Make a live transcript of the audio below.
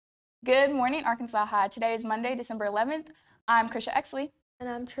Good morning, Arkansas High. Today is Monday, December 11th. I'm Krisha Exley. And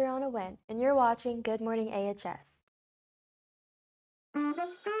I'm Triana Wynn, and you're watching Good Morning AHS.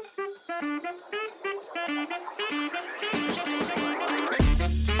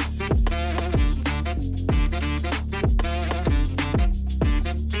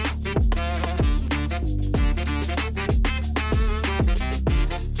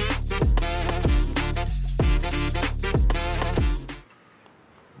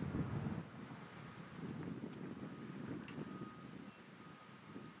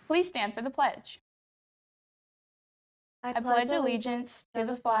 Please stand for the pledge. I I pledge allegiance to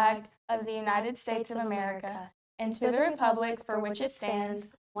the flag of the United States of America and to the republic for which it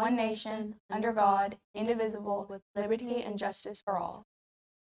stands, one nation, under God, indivisible, with liberty and justice for all.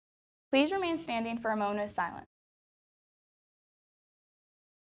 Please remain standing for a moment of silence.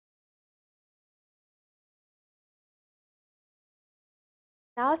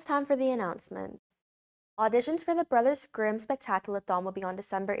 Now it's time for the announcements. Auditions for the Brothers Grimm Spectaculathon will be on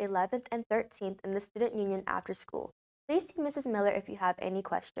December 11th and 13th in the Student Union after school. Please see Mrs. Miller if you have any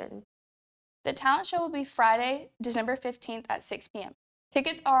questions. The talent show will be Friday, December 15th at 6 p.m.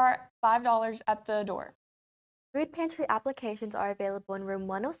 Tickets are $5 at the door. Food pantry applications are available in room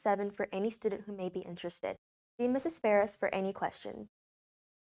 107 for any student who may be interested. See Mrs. Ferris for any questions.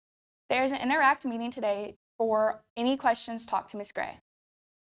 There's an Interact meeting today. For any questions, talk to Ms. Gray.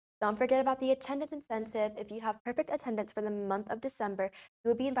 Don't forget about the attendance incentive. If you have perfect attendance for the month of December, you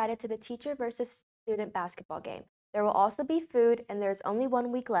will be invited to the teacher versus student basketball game. There will also be food, and there's only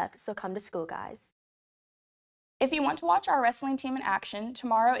 1 week left, so come to school, guys. If you want to watch our wrestling team in action,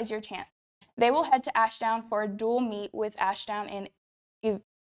 tomorrow is your chance. They will head to Ashdown for a dual meet with Ashdown and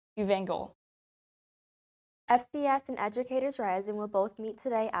Evangel. FCS and Educators Rising will both meet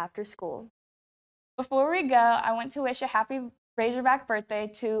today after school. Before we go, I want to wish a happy Razorback birthday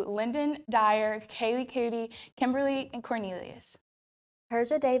to Lyndon Dyer, Kaylee Cody, Kimberly, and Cornelius.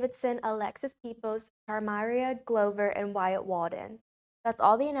 Persia Davidson, Alexis Peoples, Charmaria Glover, and Wyatt Walden. That's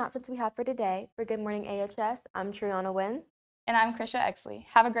all the announcements we have for today. For Good Morning AHS, I'm Triana Wynn. And I'm Krisha Exley.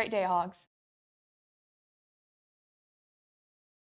 Have a great day, Hogs.